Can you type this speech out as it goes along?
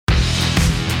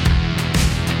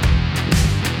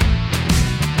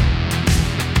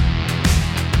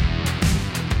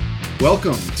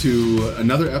Welcome to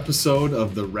another episode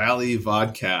of the Rally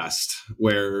Vodcast,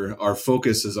 where our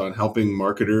focus is on helping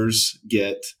marketers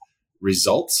get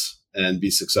results and be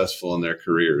successful in their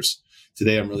careers.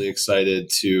 Today, I'm really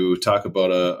excited to talk about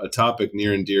a topic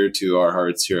near and dear to our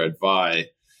hearts here at Vi,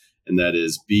 and that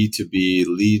is B2B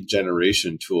lead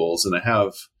generation tools. And I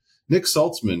have Nick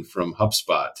Saltzman from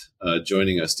HubSpot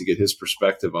joining us to get his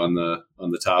perspective on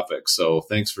the topic. So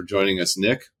thanks for joining us,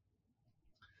 Nick.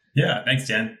 Yeah, thanks,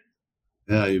 Dan.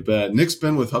 Yeah, you bet. Nick's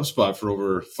been with HubSpot for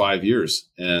over 5 years,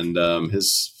 and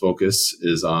his focus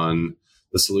is on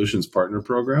the Solutions Partner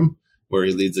Program, where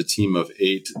he leads a team of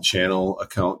 8 channel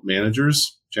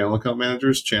managers. I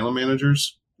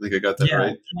think I got that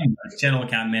right. Channel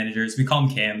account managers. We call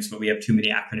them CAMs, but we have too many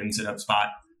acronyms at HubSpot.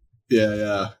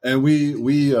 Yeah. And we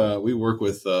work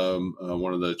with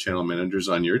one of the channel managers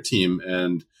on your team,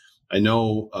 and I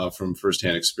know from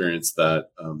firsthand experience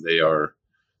that they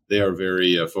are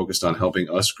very focused on helping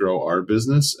us grow our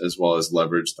business as well as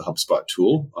leverage the HubSpot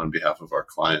tool on behalf of our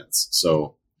clients.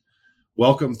 So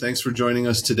welcome. Thanks for joining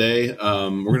us today.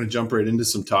 We're going to jump right into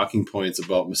some talking points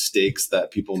about mistakes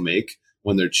that people make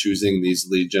when they're choosing these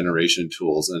lead generation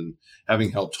tools. And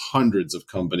having helped hundreds of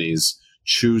companies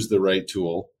choose the right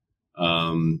tool,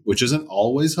 which isn't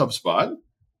always HubSpot.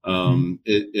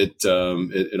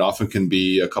 It often can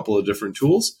be a couple of different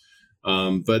tools.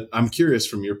 But I'm curious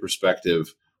from your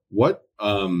perspective, what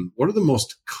are the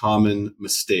most common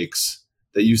mistakes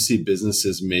that you see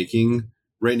businesses making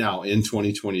right now in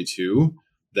 2022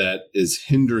 that is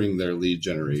hindering their lead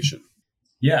generation?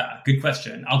 Yeah, good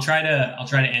question. I'll try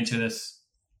to answer this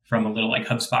from a little like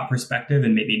HubSpot perspective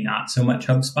and maybe not so much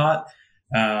HubSpot.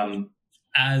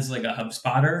 As like a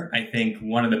HubSpotter, I think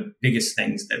one of the biggest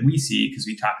things that we see, because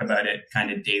we talk about it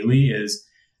kind of daily, is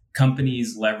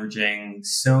companies leveraging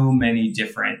so many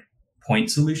different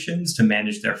point solutions to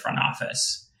manage their front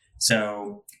office.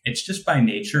 So it's just by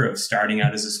nature of starting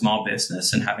out as a small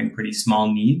business and having pretty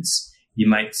small needs. You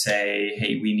might say,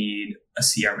 hey, we need a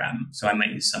CRM. So I might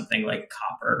use something like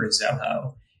Copper or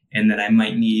Zoho. And then I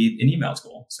might need an email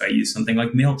tool. So I use something like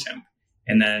MailChimp.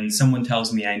 And then someone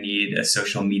tells me I need a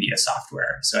social media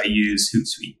software. So I use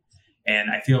Hootsuite.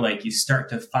 And I feel like you start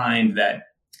to find that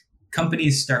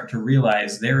companies start to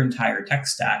realize their entire tech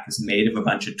stack is made of a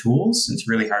bunch of tools, and it's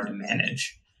really hard to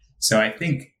manage. So I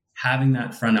think having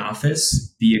that front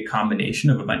office be a combination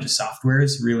of a bunch of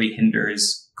softwares really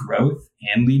hinders growth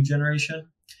and lead generation.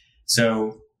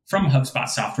 So from a HubSpot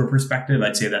software perspective,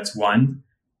 I'd say that's one.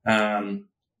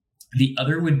 The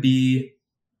other would be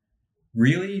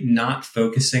really not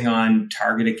focusing on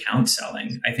target account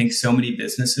selling. I think so many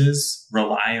businesses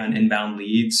rely on inbound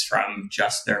leads from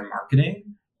just their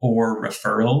marketing or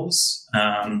referrals.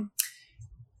 And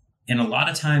a lot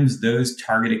of times those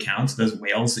target accounts, those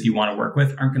whales that you want to work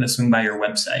with, aren't going to swing by your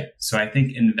website. So I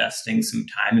think investing some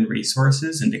time and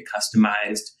resources into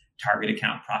customized target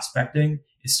account prospecting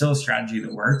is still a strategy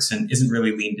that works and isn't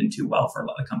really leaned into well for a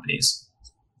lot of companies.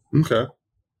 Okay.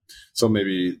 So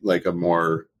maybe like a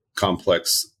more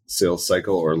complex sales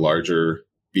cycle or larger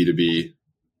B2B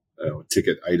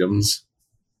ticket items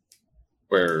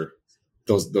where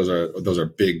those are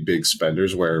big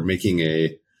spenders, where making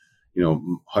a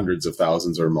hundreds of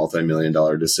thousands or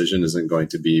multi-million-dollar decision isn't going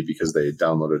to be because they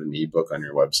downloaded an ebook on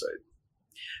your website.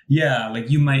 Yeah, like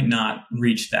you might not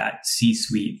reach that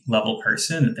C-suite level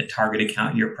person at the target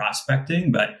account you're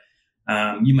prospecting, but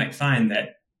you might find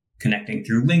that connecting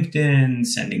through LinkedIn,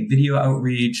 sending video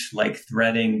outreach, like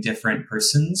threading different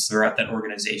persons throughout that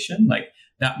organization, like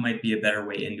that might be a better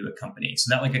way into a company.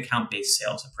 So that like account-based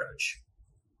sales approach.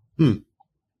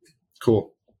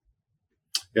 Cool.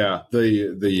 Yeah,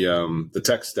 the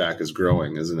tech stack is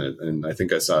growing, isn't it? And I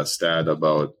think I saw a stat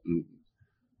about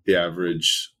the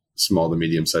average small to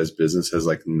medium sized business has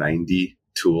like 90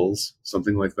 tools,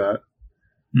 something like that.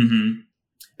 Mm-hmm.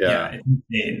 Yeah, it's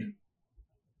insane.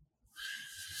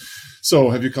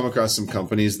 So, have you come across some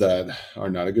companies that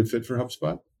are not a good fit for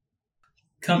HubSpot?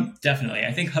 Definitely.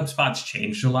 I think HubSpot's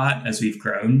changed a lot as we've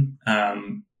grown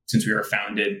since we were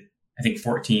founded, I think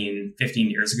 15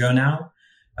 years ago now.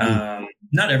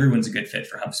 Not everyone's a good fit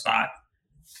for HubSpot.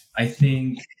 I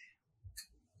think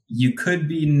you could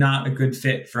be not a good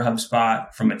fit for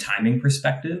HubSpot from a timing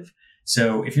perspective.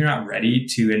 So if you're not ready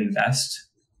to invest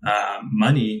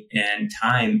money and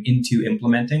time into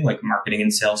implementing like marketing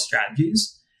and sales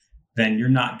strategies, then you're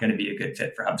not going to be a good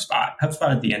fit for HubSpot.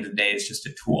 HubSpot at the end of the day is just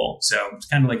a tool. So it's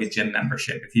kind of like a gym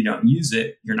membership. If you don't use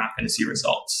it, you're not going to see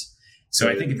results. So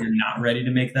I think if you're not ready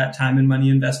to make that time and money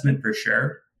investment, for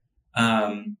sure.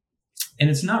 And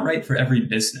it's not right for every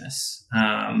business.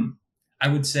 I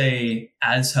would say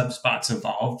as HubSpot's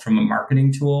evolved from a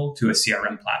marketing tool to a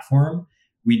CRM platform,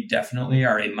 we definitely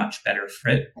are a much better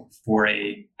fit for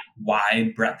a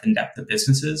wide breadth and depth of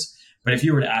businesses. But if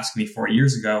you were to ask me 4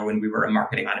 years ago when we were a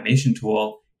marketing automation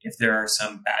tool, if there are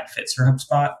some bad fits for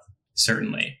HubSpot,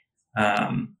 certainly.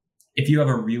 If you have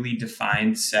a really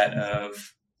defined set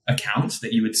of accounts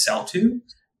that you would sell to,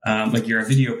 like you're a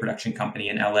video production company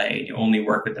in LA and you only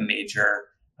work with the major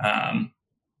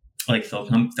like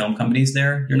film companies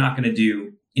there, you're not going to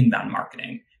do inbound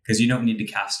marketing because you don't need to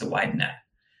cast a wide net.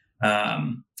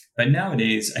 But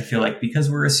nowadays, I feel like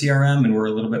because we're a CRM and we're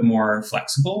a little bit more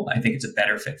flexible, I think it's a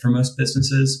better fit for most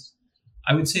businesses.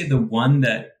 I would say the one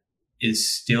that is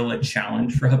still a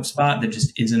challenge for HubSpot that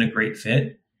just isn't a great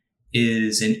fit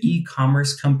is an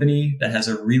e-commerce company that has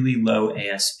a really low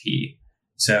ASP.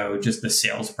 So just the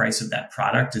sales price of that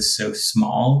product is so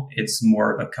small, it's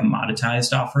more of a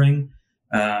commoditized offering.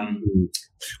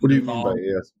 What do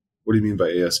you mean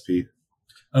by ASP?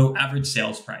 Oh, average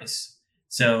sales price.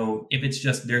 So if it's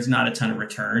just, there's not a ton of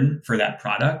return for that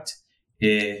product,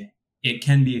 it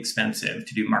can be expensive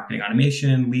to do marketing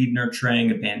automation, lead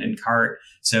nurturing, abandoned cart.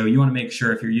 So you want to make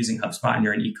sure if you're using HubSpot and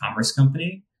you're an e-commerce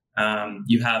company,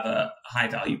 you have a high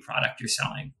value product you're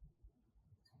selling.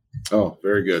 Oh,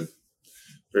 very good.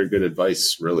 Very good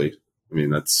advice, really. I mean,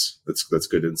 that's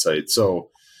good insight. So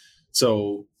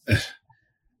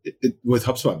with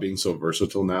HubSpot being so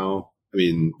versatile now, I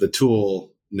mean, the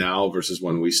tool now versus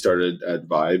when we started at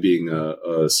Vi being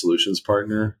a solutions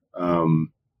partner,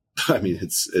 I mean,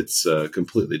 it's a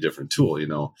completely different tool. You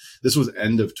know, this was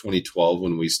end of 2012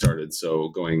 when we started. So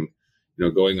going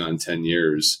on 10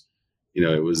 years, you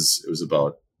know, it was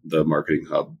about the Marketing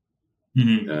Hub.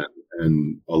 Mm-hmm.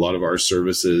 And a lot of our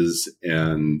services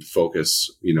and focus,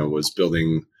 you know, was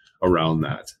building around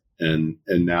that. And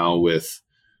now with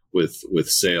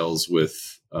sales,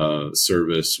 with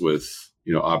service, with,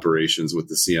 you know, operations, with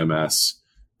the CMS,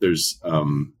 there's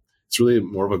it's really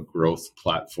more of a growth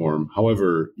platform.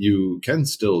 However, you can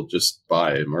still just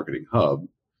buy a Marketing Hub.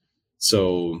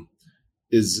 So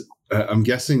I'm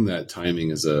guessing that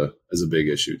timing is a big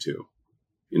issue too.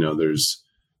 You know, there's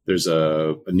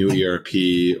a new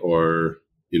ERP or,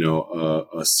 you know,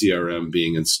 a CRM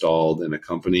being installed in a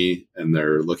company and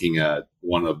they're looking at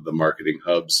one of the Marketing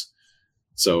Hubs.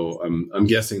 So I'm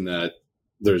guessing that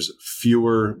there's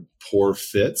fewer poor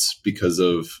fits because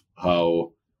of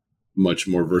how much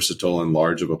more versatile and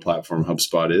large of a platform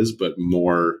HubSpot is, but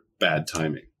more bad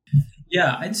timing.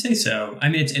 Yeah, I'd say so. I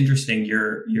mean, it's interesting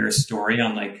your story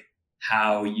on like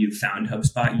how you found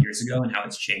HubSpot years ago and how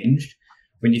it's changed.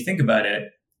 When you think about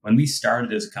it, when we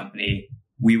started as a company,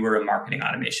 we were a marketing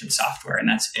automation software and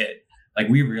that's it. Like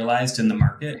we realized in the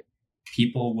market,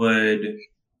 people would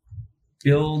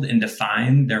build and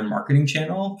define their marketing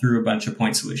channel through a bunch of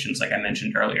point solutions. Like I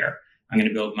mentioned earlier, I'm going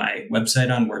to build my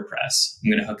website on WordPress. I'm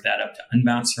going to hook that up to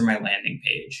Unbounce for my landing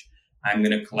page. I'm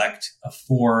going to collect a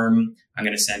form. I'm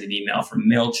going to send an email from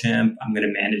MailChimp. I'm going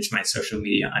to manage my social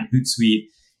media on Hootsuite.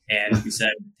 And we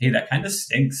said, hey, that kind of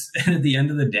stinks. And at the end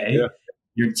of the day,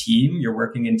 your team, you're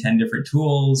working in 10 different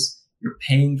tools, you're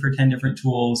paying for 10 different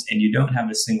tools, and you don't have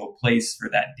a single place for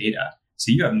that data.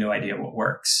 So you have no idea what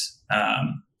works.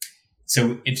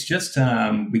 So it's just,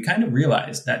 we kind of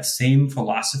realized that same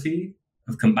philosophy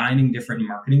of combining different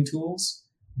marketing tools,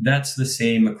 that's the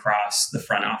same across the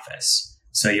front office.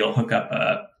 So you'll hook up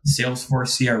a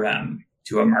Salesforce CRM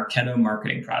to a Marketo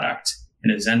marketing product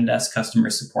and a Zendesk customer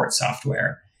support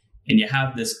software. And you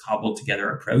have this cobbled together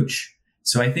approach.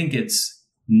 So I think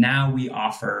now we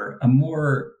offer a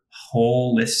more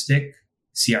holistic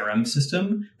CRM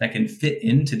system that can fit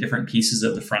into different pieces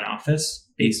of the front office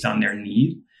based on their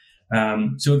need.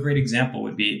 So a great example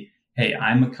would be, hey,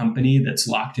 I'm a company that's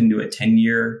locked into a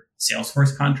 10-year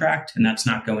Salesforce contract and that's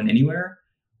not going anywhere.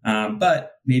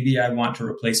 But maybe I want to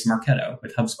replace Marketo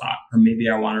with HubSpot, or maybe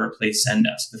I want to replace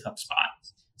Zendesk with HubSpot.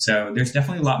 So there's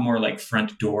definitely a lot more like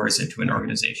front doors into an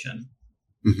organization.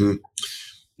 Mm-hmm.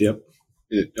 Yep.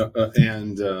 You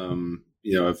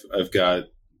know, I've got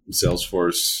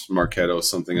Salesforce, Marketo,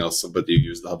 something else, but you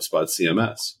use the HubSpot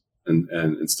CMS and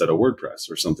instead of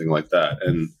WordPress or something like that.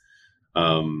 And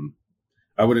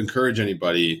I would encourage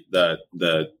anybody that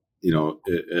you know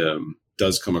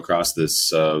does come across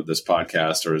this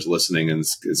podcast or is listening and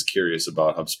is curious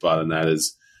about HubSpot, and that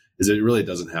is it really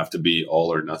doesn't have to be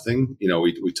all or nothing. You know,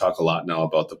 we talk a lot now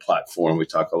about the platform. We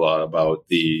talk a lot about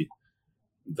the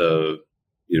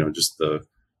you know, just the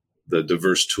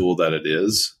diverse tool that it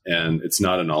is, and it's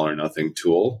not an all or nothing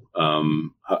tool.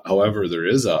 However, there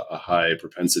is a high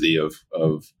propensity of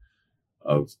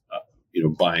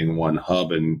buying one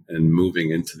hub and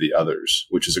moving into the others,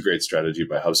 which is a great strategy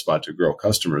by HubSpot to grow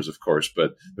customers, of course.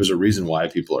 But there's a reason why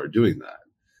people are doing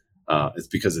that. It's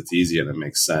because it's easy and it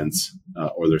makes sense,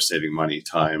 or they're saving money,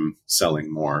 time,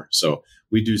 selling more. So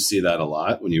we do see that a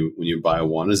lot when you buy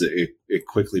one, is it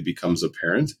quickly becomes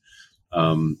apparent.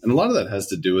 And a lot of that has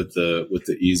to do with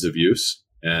the ease of use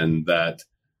and that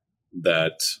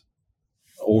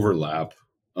overlap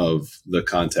of the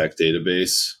contact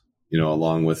database,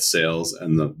 along with sales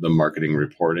and the marketing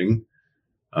reporting.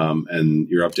 And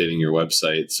you're updating your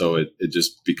website. So it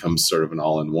just becomes sort of an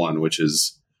all-in-one, which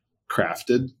is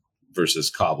crafted versus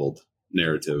cobbled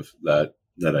narrative that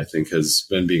I think has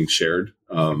been being shared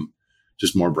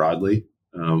just more broadly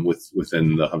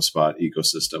within the HubSpot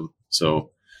ecosystem.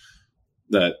 So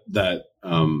that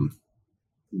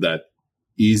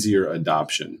easier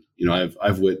adoption.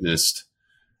 I've witnessed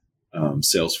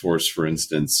Salesforce, for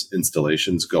instance,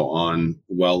 installations go on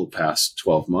well past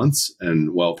 12 months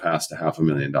and well past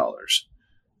 $500,000.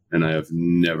 And I have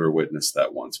never witnessed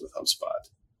that once with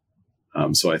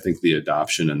HubSpot. So I think the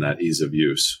adoption and that ease of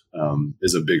use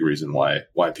is a big reason why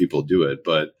people do it.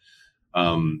 But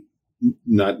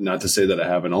not to say that I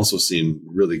haven't also seen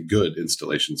really good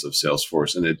installations of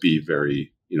Salesforce and it be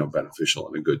very, beneficial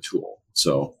and a good tool.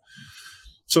 So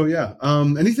yeah.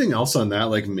 Anything else on that,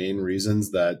 like main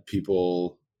reasons that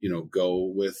people,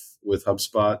 go with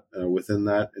HubSpot within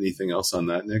that? Anything else on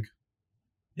that, Nick?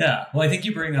 Yeah. Well, I think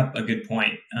you bring up a good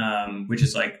point, which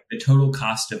is like the total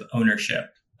cost of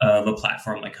ownership of a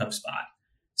platform like HubSpot.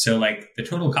 So like the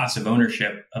total cost of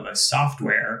ownership of a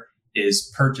software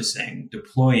is purchasing,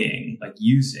 deploying, like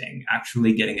using,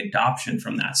 actually getting adoption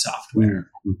from that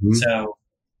software. Mm-hmm. So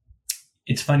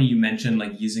it's funny you mentioned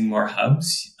like using more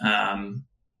hubs.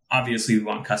 Obviously, we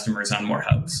want customers on more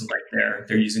hubs, like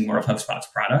they're using more of HubSpot's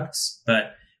products.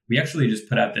 But we actually just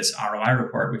put out this ROI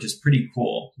report, which is pretty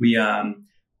cool. We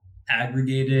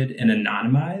aggregated and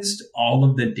anonymized all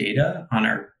of the data on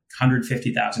our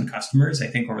 150,000 customers, I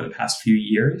think, over the past few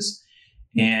years.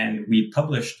 And we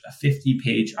published a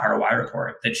 50-page ROI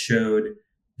report that showed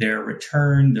their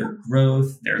return, their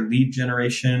growth, their lead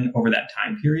generation over that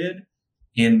time period.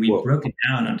 And we broke it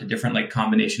down onto different like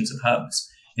combinations of hubs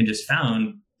and just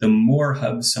found the more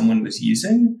hubs someone was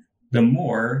using, the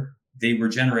more they were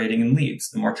generating in leads,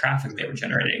 the more traffic they were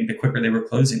generating, the quicker they were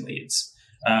closing leads.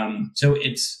 So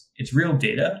it's real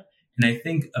data. And I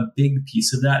think a big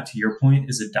piece of that, to your point,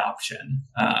 is adoption.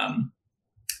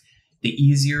 The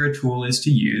easier a tool is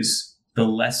to use, the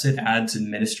less it adds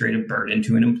administrative burden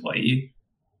to an employee,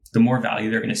 the more value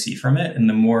they're going to see from it, and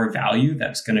the more value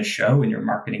that's going to show in your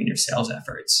marketing and your sales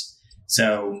efforts.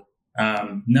 So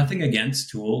nothing against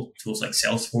tools like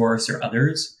Salesforce or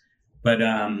others, but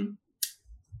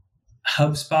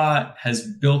HubSpot has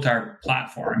built our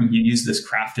platform. You use this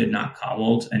crafted, not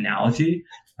cobbled analogy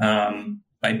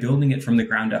by building it from the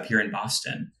ground up here in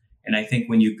Boston. And I think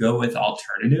when you go with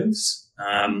alternatives,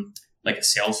 like a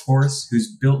Salesforce,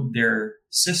 who's built their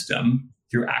system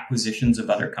through acquisitions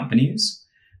of other companies,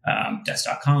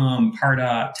 Desk.com,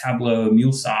 Pardot, Tableau,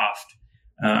 MuleSoft,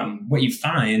 what you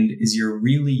find is you're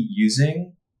really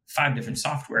using 5 different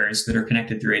softwares that are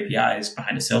connected through APIs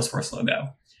behind a Salesforce logo.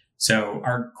 So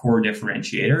our core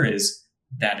differentiator is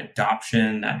that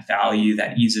adoption, that value,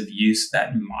 that ease of use,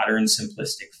 that modern,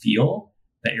 simplistic feel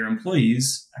that your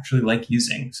employees actually like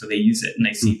using. So they use it and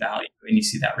they see value and you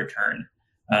see that return.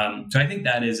 So I think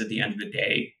that is, at the end of the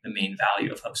day, the main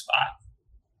value of HubSpot.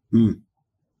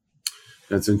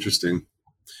 That's interesting.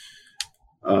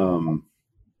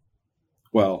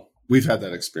 Well, we've had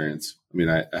that experience. I mean,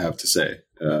 I have to say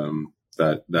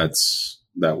that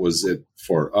was it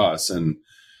for us and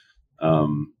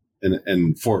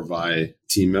for Vi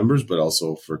team members, but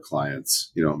also for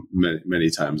clients, many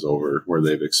times over where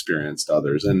they've experienced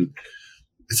others. And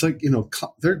it's like,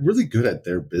 they're really good at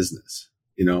their business,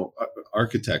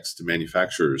 architects to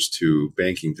manufacturers to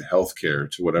banking to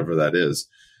healthcare to whatever that is.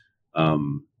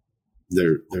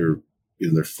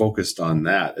 They're focused on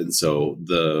that. And so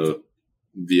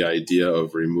the idea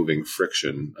of removing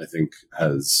friction, I think,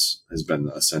 has been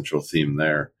a central theme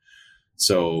there.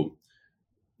 So,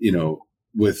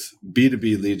 with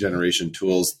B2B lead generation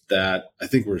tools, that I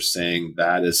think we're saying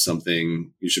that is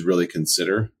something you should really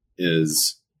consider.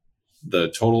 Is the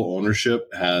total ownership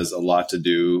has a lot to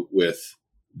do with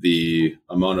the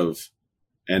amount of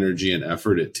energy and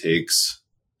effort it takes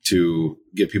to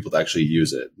get people to actually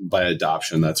use it. By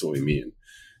adoption, that's what we mean.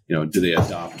 Do they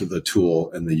adopt the tool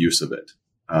and the use of it?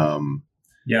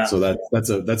 Yeah. So that's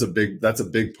a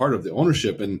big part of the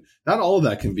ownership, and not all of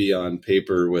that can be on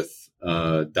paper with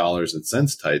dollars and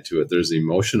cents tied to it. There's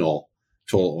emotional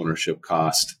total ownership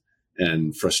cost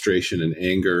and frustration and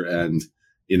anger and,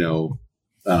 you know,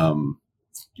 um,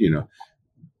 you know,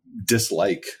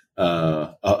 dislike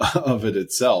of it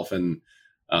itself. And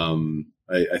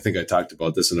I think I talked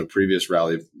about this in a previous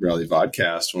rally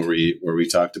vodcast where we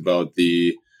talked about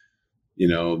the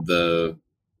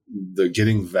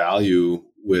getting value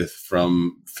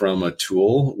from a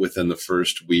tool within the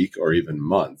first week or even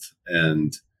month.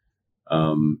 And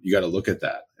you got to look at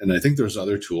that. And I think there's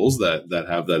other tools that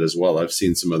have that as well. I've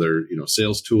seen some other,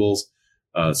 sales tools,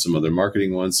 some other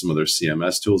marketing ones, some other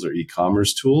CMS tools or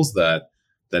e-commerce tools that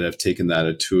have taken that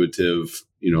intuitive,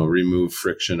 remove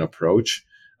friction approach.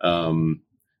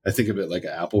 I think of it like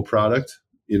an Apple product,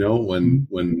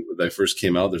 when they first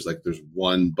came out, there's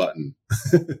one button.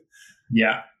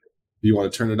 Yeah. You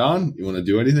want to turn it on, you want to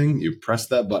do anything, you press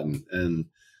that button. And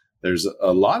there's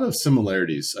a lot of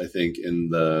similarities, I think, in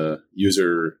the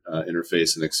user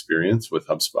interface and experience with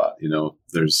HubSpot.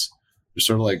 There's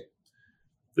sort of like,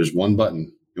 there's one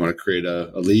button. You want to create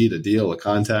a lead, a deal, a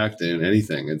contact, and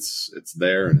anything. It's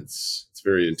there, and it's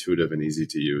very intuitive and easy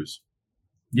to use.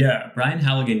 Yeah. Brian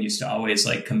Halligan used to always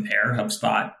compare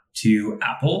HubSpot to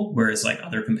Apple, whereas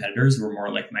other competitors were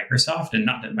more like Microsoft. And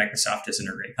not that Microsoft isn't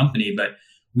a great company, but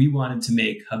we wanted to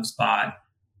make HubSpot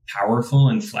powerful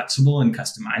and flexible and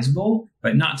customizable,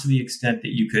 but not to the extent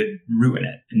that you could ruin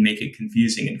it and make it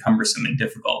confusing and cumbersome and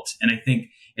difficult. And I think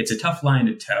it's a tough line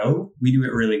to toe. We do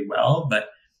it really well, but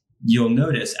you'll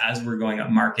notice as we're going up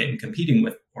market and competing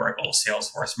with Oracle,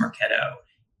 Salesforce, Marketo,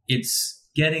 it's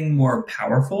getting more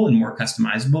powerful and more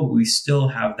customizable, but we still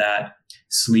have that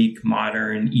sleek,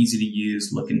 modern, easy to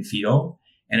use look and feel.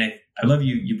 And I love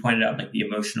you pointed out the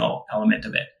emotional element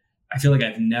of it. I feel like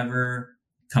I've never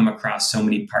come across so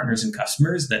many partners and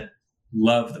customers that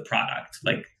love the product,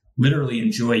 literally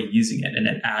enjoy using it, and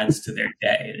it adds to their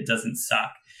day and it doesn't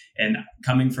suck. And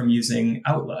coming from using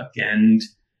Outlook and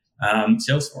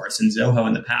Salesforce and Zoho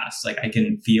in the past, I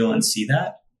can feel and see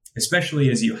that, especially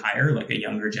as you hire a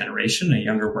younger generation, a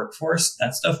younger workforce.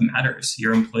 That stuff matters.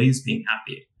 Your employees being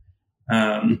happy.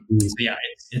 So yeah,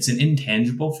 it's an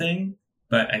intangible thing,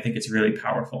 but I think it's really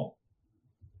powerful.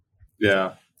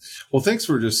 Yeah. Well, thanks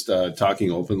for just talking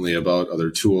openly about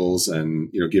other tools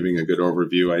and giving a good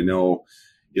overview. I know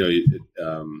to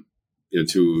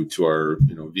our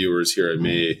viewers here, it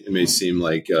may seem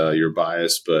like you're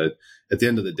biased, but at the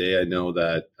end of the day, I know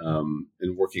that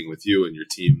in working with you and your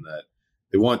team, that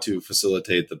they want to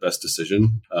facilitate the best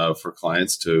decision for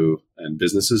clients and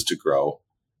businesses to grow,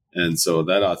 and so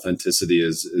that authenticity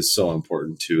is so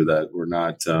important too. That we're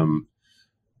not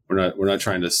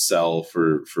trying to sell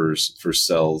for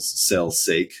sales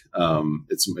sake.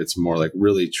 It's more like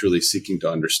really truly seeking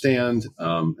to understand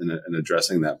and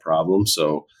addressing that problem.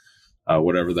 So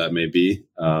whatever that may be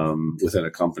within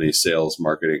a company, sales,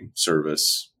 marketing,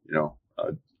 service,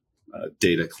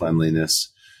 data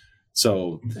cleanliness.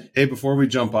 So, hey, before we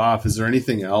jump off, is there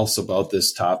anything else about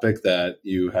this topic that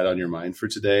you had on your mind for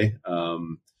today?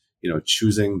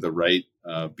 Choosing the right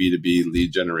B2B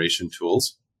lead generation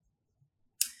tools.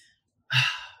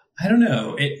 I don't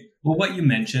know. Well, what you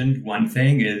mentioned, one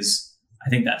thing is, I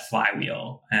think that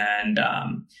flywheel. And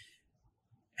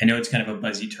I know it's kind of a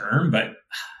buzzy term, but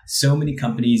so many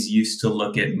companies used to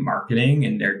look at marketing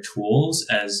and their tools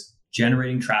as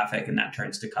generating traffic, and that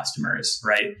turns to customers,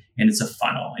 right? And it's a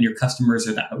funnel, and your customers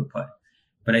are the output.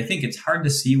 But I think it's hard to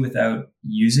see without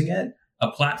using it.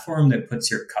 A platform that puts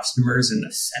your customers in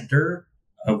the center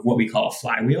of what we call a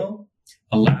flywheel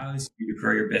allows you to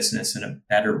grow your business in a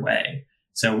better way.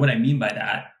 So what I mean by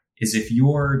that is if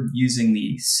you're using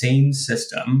the same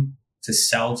system to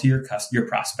sell to your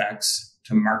prospects,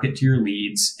 to market to your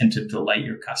leads, and to delight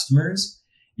your customers,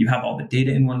 you have all the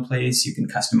data in one place. You can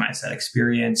customize that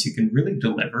experience. You can really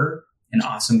deliver an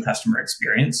awesome customer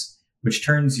experience, which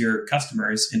turns your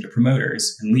customers into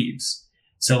promoters and leads.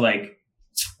 So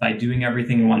by doing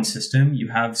everything in one system, you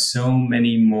have so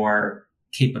many more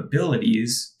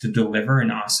capabilities to deliver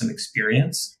an awesome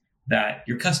experience that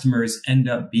your customers end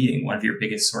up being one of your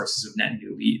biggest sources of net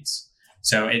new leads.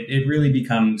 So it really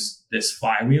becomes this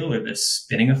flywheel or this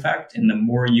spinning effect. And the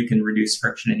more you can reduce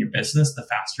friction in your business, the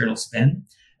faster it'll spin,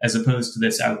 as opposed to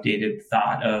this outdated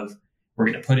thought of we're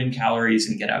going to put in calories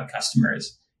and get out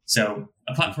customers. So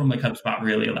a platform like HubSpot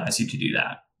really allows you to do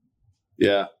that.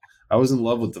 Yeah. I was in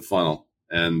love with the funnel,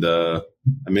 and I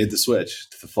made the switch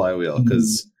to the flywheel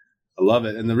because I love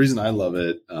it. And the reason I love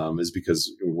it is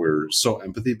because we're so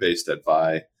empathy based at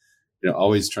Vi,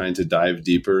 always trying to dive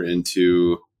deeper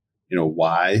into,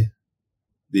 why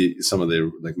some of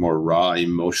the more raw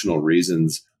emotional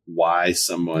reasons why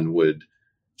someone would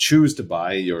choose to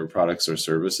buy your products or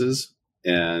services.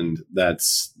 And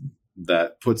that's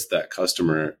that puts that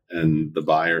customer and the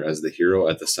buyer as the hero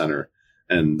at the center.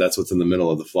 And that's what's in the middle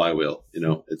of the flywheel.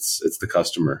 It's the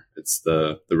customer, it's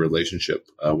the relationship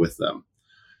with them.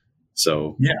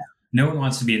 So yeah, no one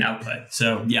wants to be an output.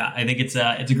 So yeah, I think it's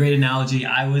a great analogy.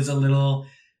 I was a little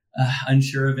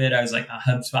unsure of it. I was like,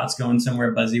 HubSpot's going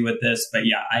somewhere buzzy with this, but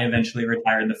yeah, I eventually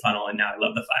retired the funnel and now I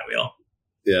love the flywheel.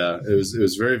 Yeah, it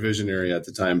was very visionary at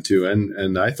the time too,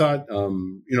 and I thought a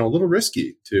little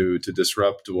risky to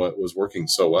disrupt what was working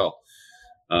so well.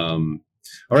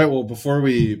 All right, well, before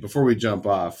we jump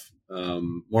off,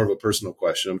 more of a personal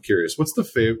question. I'm curious,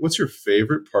 what's your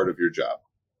favorite part of your job?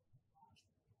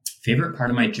 Favorite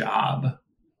part of my job?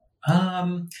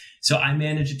 So I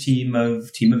manage a team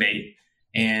of 8,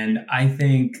 and I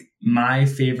think my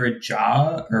favorite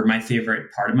job, or my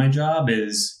favorite part of my job,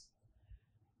 is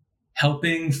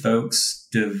helping folks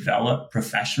develop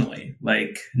professionally,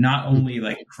 like not only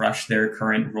like crush their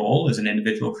current role as an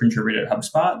individual contributor at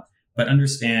HubSpot, but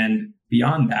understand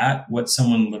beyond that, what's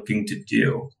someone looking to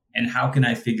do and how can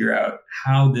I figure out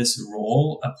how this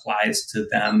role applies to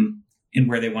them and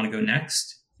where they want to go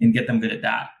next and get them good at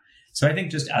that. So I think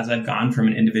just as I've gone from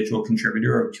an individual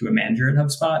contributor to a manager at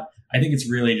HubSpot, I think it's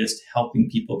really just helping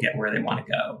people get where they want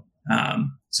to go.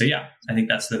 So yeah, I think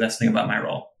that's the best thing about my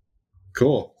role.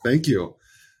 Cool. Thank you.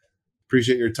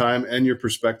 Appreciate your time and your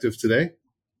perspective today.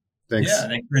 Thanks. Yeah,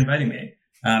 thanks for inviting me.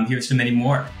 Here's to many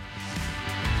more.